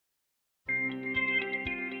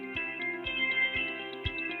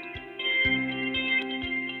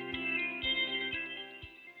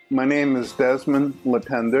My name is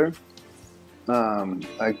Desmunde.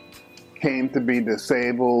 I came to be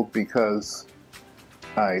disabled because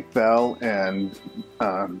I fell and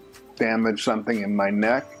damaged something in my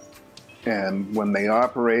neck. And when they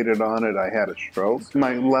operated on it, I had a stroke.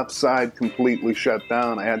 My left side completely shut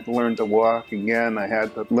down. I had to learn to walk again. I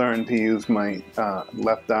had to learn to use my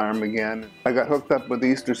left arm again. I got hooked up with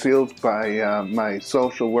Easterseals by my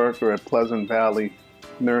social worker at Pleasant Valley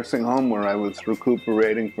Nursing Home, where I was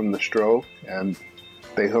recuperating from the stroke, and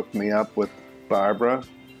they hooked me up with Barbara.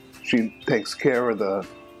 She takes care of the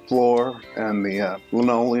floor and the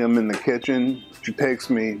linoleum in the kitchen. She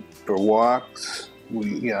takes me for walks.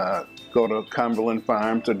 We go to Cumberland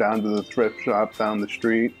Farms or down to the thrift shop down the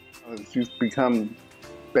street. She's become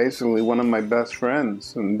basically one of my best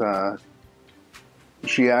friends, and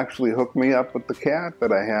she actually hooked me up with the cat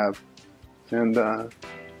that I have. And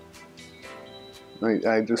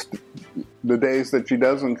I just, the days that she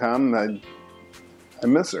doesn't come, I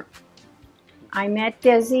miss her. I met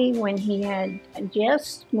Desi when he had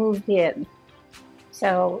just moved in.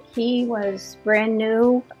 So he was brand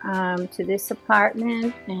new to this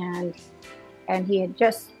apartment, and he had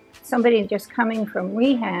somebody just coming from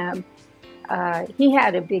rehab. He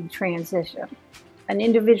had a big transition. An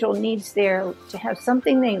individual needs to have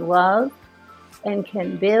something they love and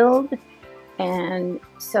can build, and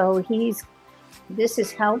so this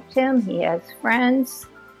has helped him. He has friends,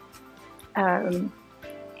 and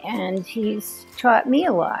he's taught me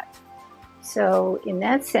a lot. So in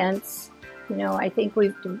that sense, you know, I think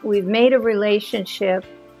we've made a relationship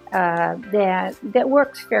that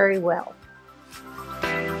works very well.